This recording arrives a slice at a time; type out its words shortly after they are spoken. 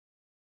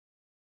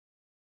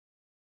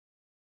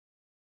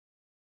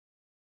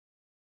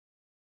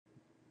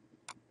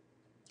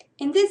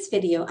In this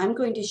video, I'm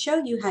going to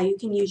show you how you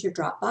can use your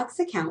Dropbox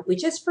account,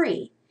 which is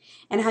free,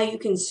 and how you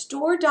can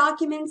store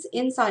documents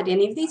inside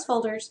any of these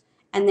folders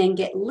and then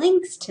get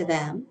links to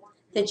them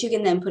that you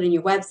can then put in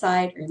your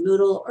website or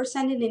Moodle or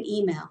send in an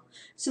email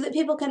so that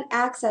people can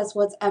access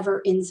what's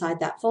ever inside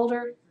that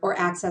folder or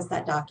access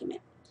that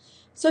document.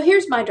 So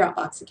here's my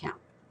Dropbox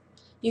account.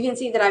 You can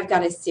see that I've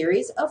got a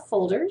series of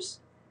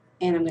folders,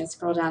 and I'm going to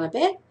scroll down a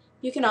bit.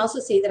 You can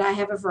also see that I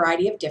have a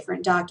variety of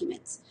different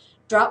documents.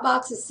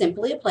 Dropbox is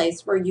simply a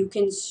place where you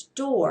can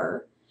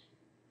store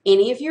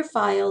any of your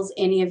files,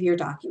 any of your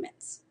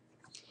documents.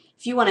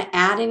 If you want to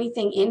add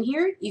anything in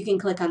here, you can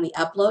click on the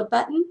upload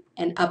button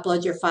and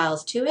upload your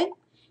files to it.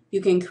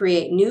 You can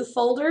create new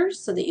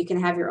folders so that you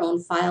can have your own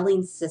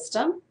filing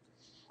system.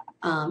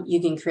 You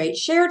can create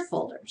shared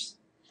folders.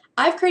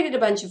 I've created a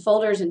bunch of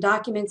folders and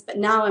documents, but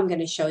now I'm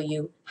going to show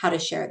you how to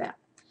share them.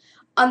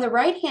 On the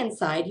right-hand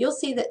side, you'll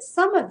see that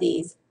some of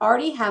these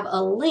already have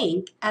a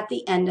link at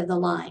the end of the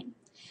line.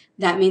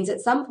 That means at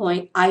some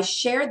point I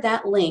shared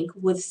that link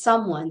with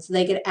someone so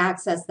they could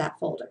access that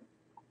folder.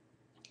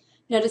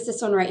 Notice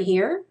this one right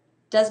here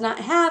does not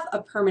have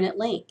a permanent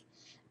link,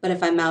 but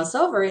if I mouse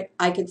over it,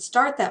 I could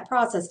start that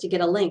process to get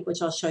a link, which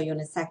I'll show you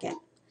in a second.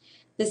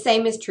 The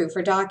same is true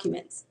for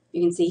documents.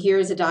 You can see here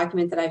is a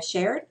document that I've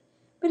shared,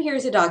 but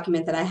here's a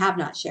document that I have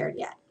not shared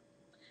yet.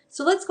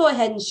 So let's go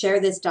ahead and share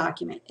this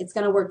document. It's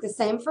going to work the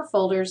same for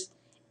folders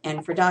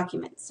and for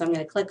documents. So I'm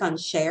going to click on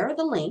Share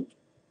the link.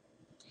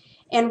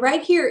 And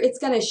right here, it's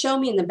going to show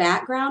me in the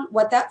background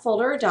what that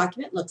folder or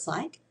document looks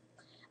like.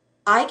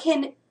 I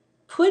can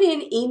put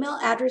in email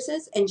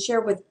addresses and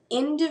share with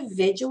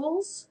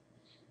individuals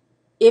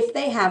if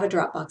they have a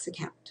Dropbox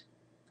account.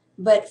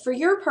 But for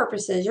your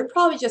purposes, you're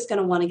probably just going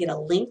to want to get a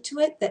link to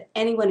it that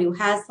anyone who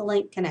has the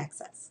link can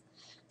access.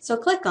 So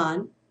click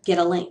on Get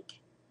a Link.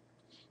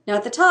 Now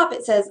at the top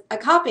it says I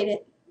copied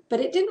it, but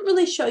it didn't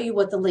really show you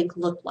what the link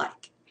looked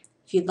like.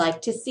 If you'd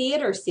like to see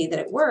it or see that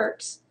it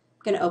works,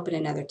 I'm going to open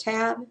another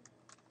tab,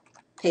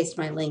 paste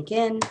my link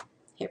in,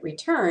 hit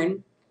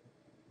return,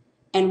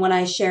 and when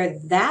I share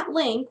that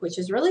link, which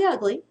is really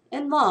ugly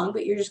and long,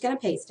 but you're just going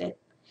to paste it,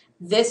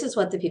 this is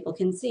what the people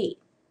can see.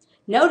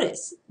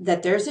 Notice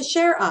that there's a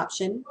share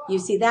option. You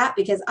see that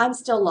because I'm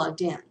still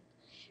logged in.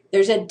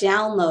 There's a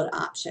download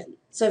option.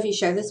 So if you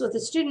share this with a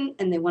student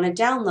and they want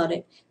to download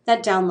it,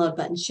 that download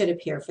button should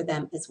appear for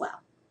them as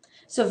well.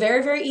 So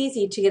very, very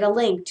easy to get a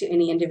link to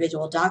any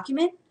individual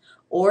document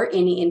or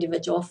any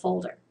individual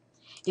folder.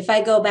 If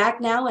I go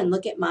back now and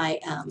look at my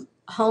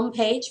home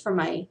page for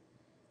my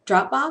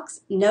Dropbox,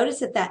 notice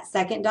that that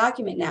second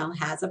document now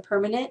has a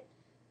permanent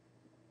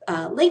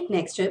link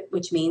next to it,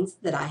 which means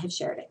that I have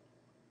shared it.